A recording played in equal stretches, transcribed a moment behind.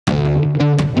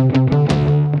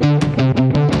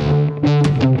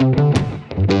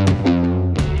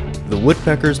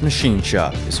Woodpeckers machine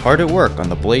shop is hard at work on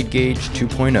the Blade Gauge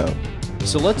 2.0.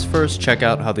 So let's first check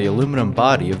out how the aluminum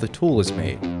body of the tool is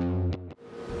made.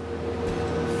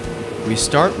 We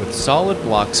start with solid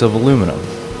blocks of aluminum,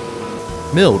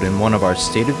 milled in one of our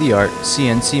state-of-the-art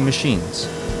CNC machines.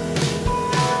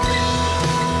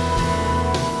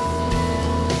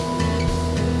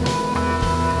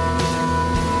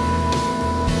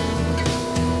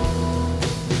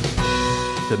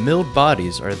 The milled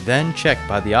bodies are then checked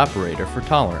by the operator for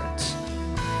tolerance.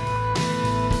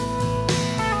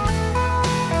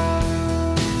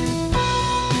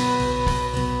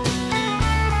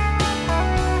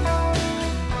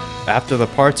 After the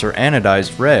parts are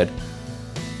anodized red,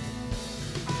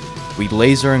 we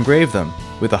laser engrave them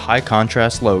with a high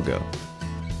contrast logo.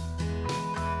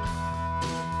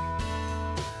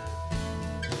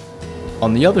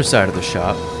 On the other side of the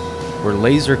shop, we're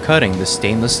laser cutting the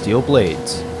stainless steel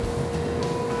blades.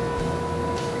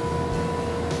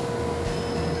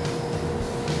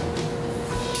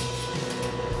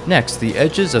 Next, the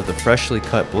edges of the freshly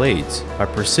cut blades are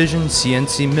precision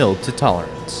CNC milled to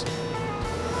tolerance.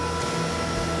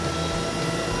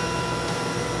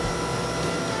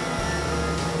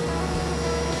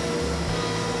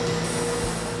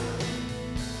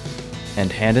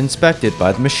 And hand inspected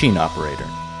by the machine operator.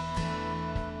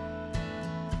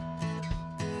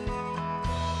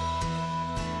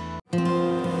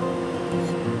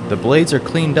 The blades are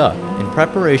cleaned up in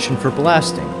preparation for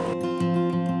blasting.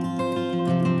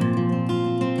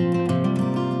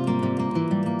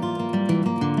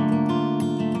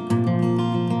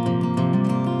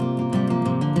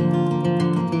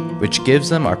 Which gives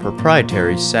them our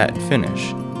proprietary satin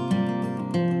finish.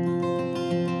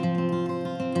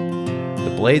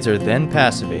 The blades are then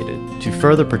passivated to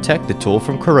further protect the tool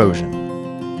from corrosion.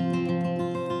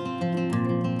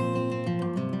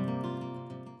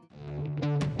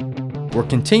 We're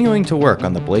continuing to work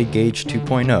on the Blade Gauge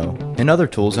 2.0 and other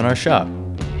tools in our shop,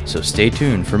 so stay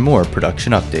tuned for more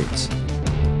production updates.